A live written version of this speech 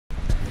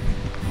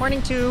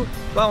morning 2,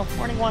 well,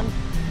 morning 1.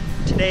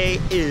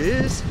 Today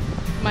is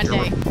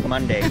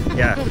Monday.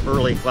 Yeah,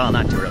 early, well,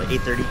 not too early,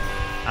 8:30.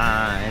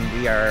 And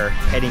we are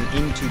heading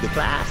into the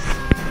class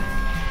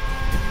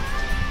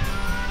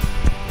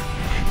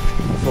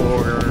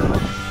for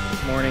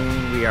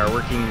morning. We are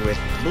working with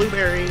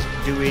blueberries,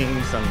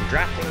 doing some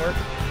drafting work.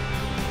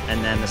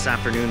 And then this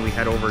afternoon we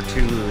head over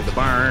to the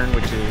barn,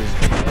 which is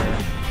there.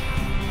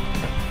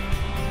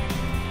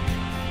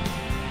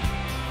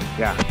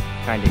 Yeah,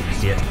 kind of, you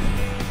see it.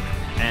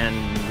 And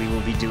we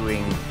will be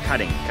doing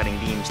cutting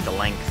beams to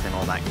length and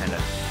all that kind of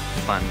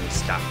fun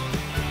stuff.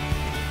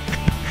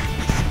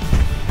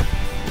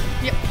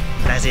 Yep.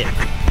 That's it.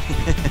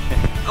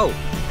 Oh,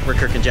 we're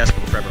Kirk and Jessica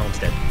with Forever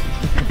Homestead.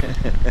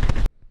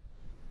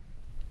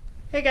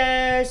 Hey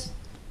guys!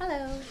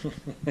 Hello.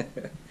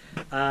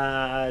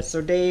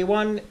 So day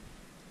 1,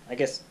 I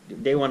guess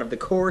day 1 of the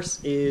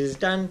course is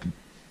done.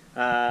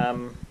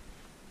 What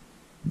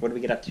did we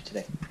get up to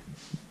today?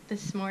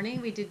 This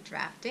morning we did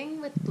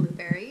drafting with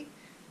Blueberry,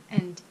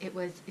 and it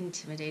was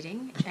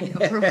intimidating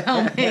and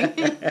overwhelming.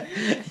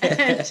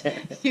 And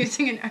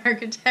using an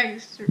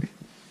architect's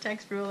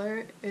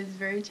ruler is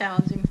very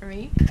challenging for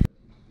me.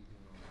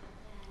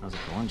 How's it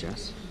going,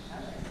 Jess?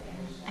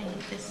 I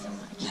hate this so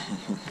much.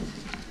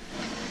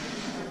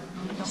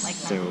 I don't like that.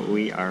 So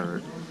we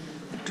are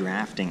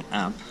drafting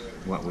up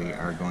what we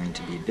are going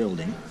to be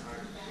building.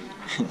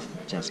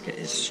 Jessica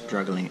is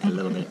struggling a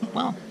little bit.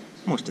 Well,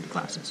 most of the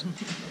classes.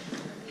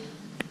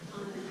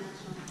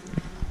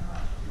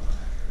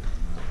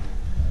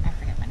 I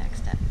forget my next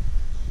step.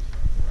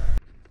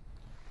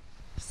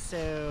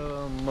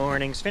 So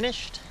morning's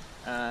finished.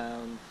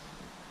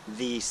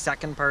 The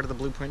second part of the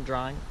blueprint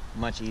drawing,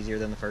 much easier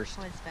than the first.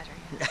 Oh, it's better,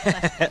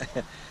 yeah.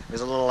 It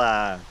was a little,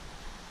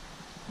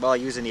 well,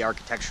 using the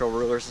architectural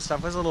rulers and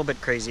stuff was a little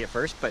bit crazy at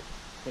first, but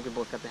I think we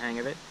both got the hang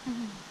of it.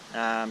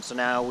 Mm-hmm. So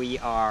now we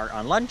are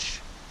on lunch,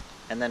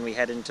 and then we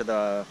head into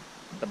the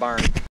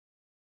barn,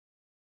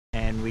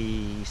 and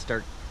we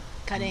start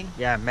Cutting.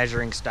 Yeah,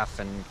 measuring stuff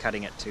and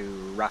cutting it to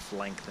rough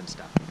length and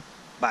stuff.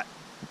 But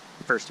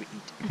first we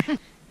eat.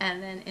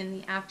 And then in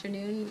the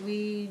afternoon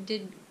we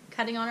did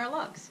cutting on our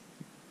logs.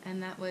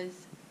 And that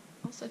was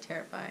also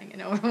terrifying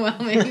and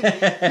overwhelming,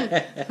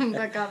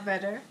 but got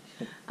better.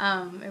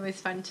 It was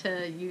fun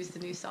to use the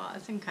new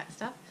saws and cut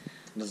stuff.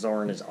 The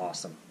Zorn is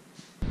awesome.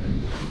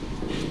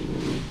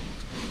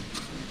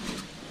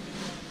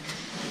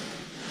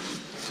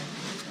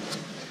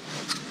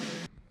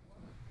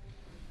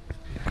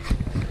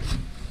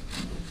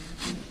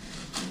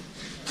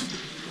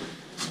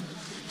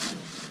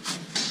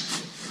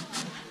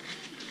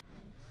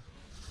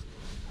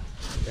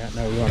 Yeah,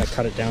 now we want to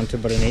cut it down to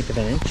about 1/8 of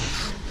an inch.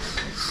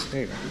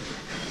 There you go.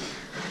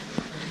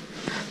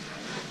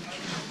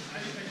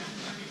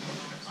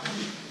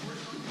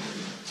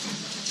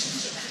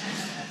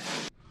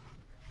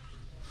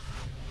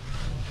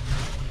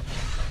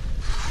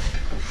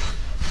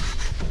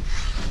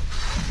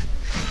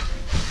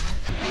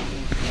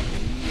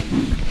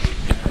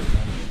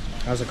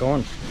 How's it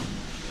going?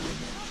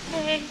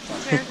 Hey,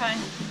 it's terrifying.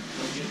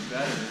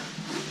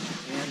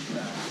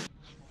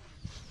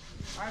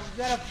 Alright, we've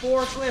got a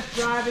forklift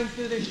driving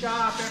through the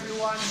shop,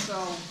 everyone,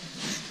 so...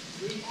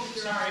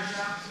 Sorry.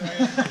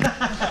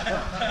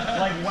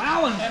 Like,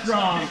 wow, I'm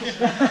strong! I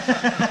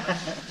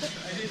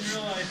didn't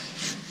realize...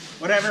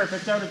 Whatever, if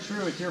it sounded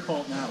true, it's your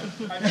fault now.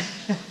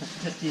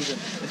 Just teasing.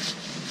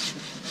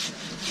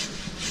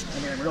 I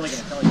mean, I'm really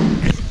gonna tell you.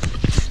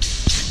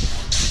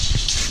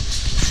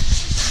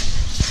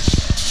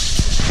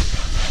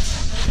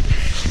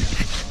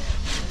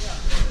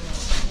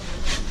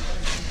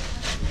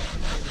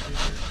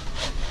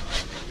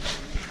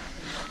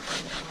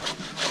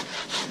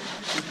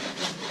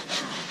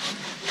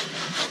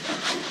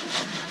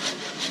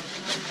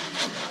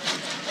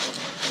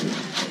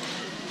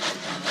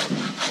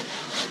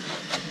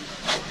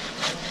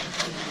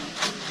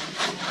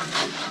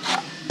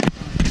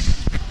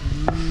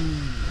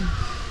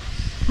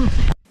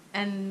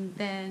 And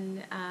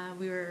then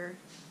we were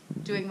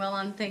doing well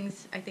on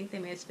things. I think they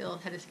may have still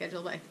had a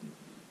schedule, but I'm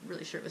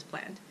really sure it was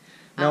planned.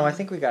 No, I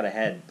think we got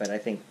ahead, but I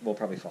think we'll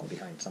probably fall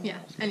behind someone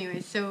else.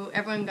 Anyways, so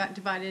everyone got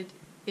divided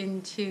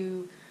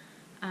into,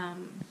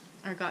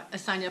 or got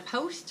assigned a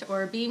post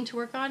or a beam to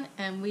work on,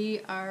 and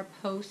we are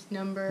post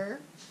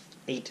number...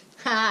 8.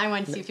 I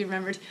wanted to see if you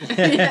remembered.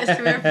 Yes,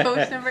 we're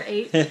post number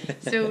 8.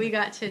 So we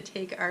got to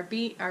take our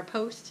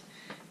post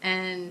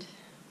and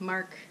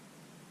mark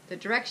the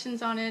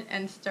directions on it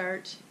and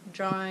start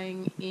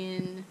drawing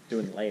in...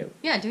 Doing the layout.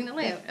 Yeah, doing the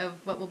layout of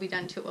what will be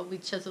done to it, what will be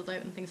chiseled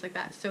out and things like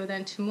that. So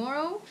then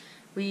tomorrow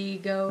we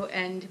go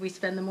and we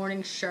spend the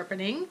morning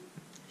sharpening.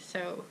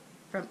 So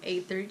from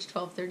 8:30 to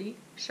 12:30,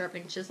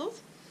 sharpening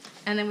chisels.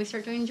 And then we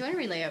start doing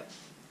joinery layout.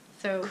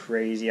 So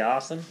Crazy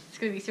awesome. it's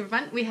going to be super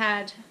fun. We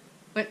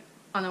went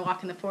on a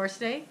walk in the forest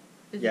today.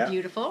 It was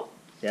beautiful.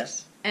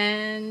 Yes.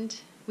 And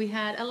we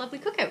had a lovely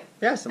cookout.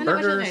 Yeah, some And that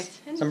was really burgers.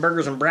 nice. Some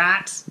burgers and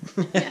brats.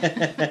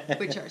 Yeah,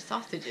 which are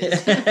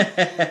sausages.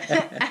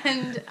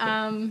 And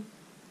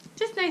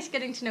just nice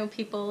getting to know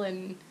people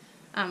and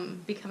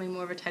becoming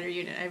more of a tighter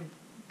unit. I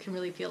can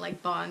really feel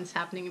like bonds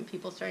happening and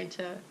people starting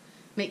to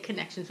make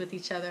connections with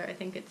each other. I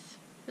think it's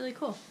really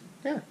cool.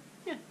 Yeah.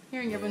 Yeah,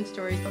 hearing everyone's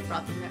stories, what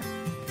brought them there.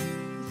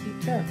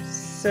 Yeah.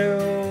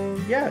 So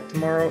yeah,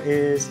 tomorrow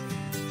is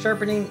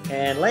sharpening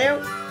and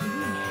layout,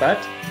 but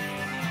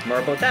more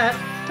about that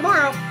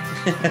tomorrow.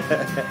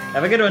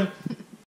 Have a good one.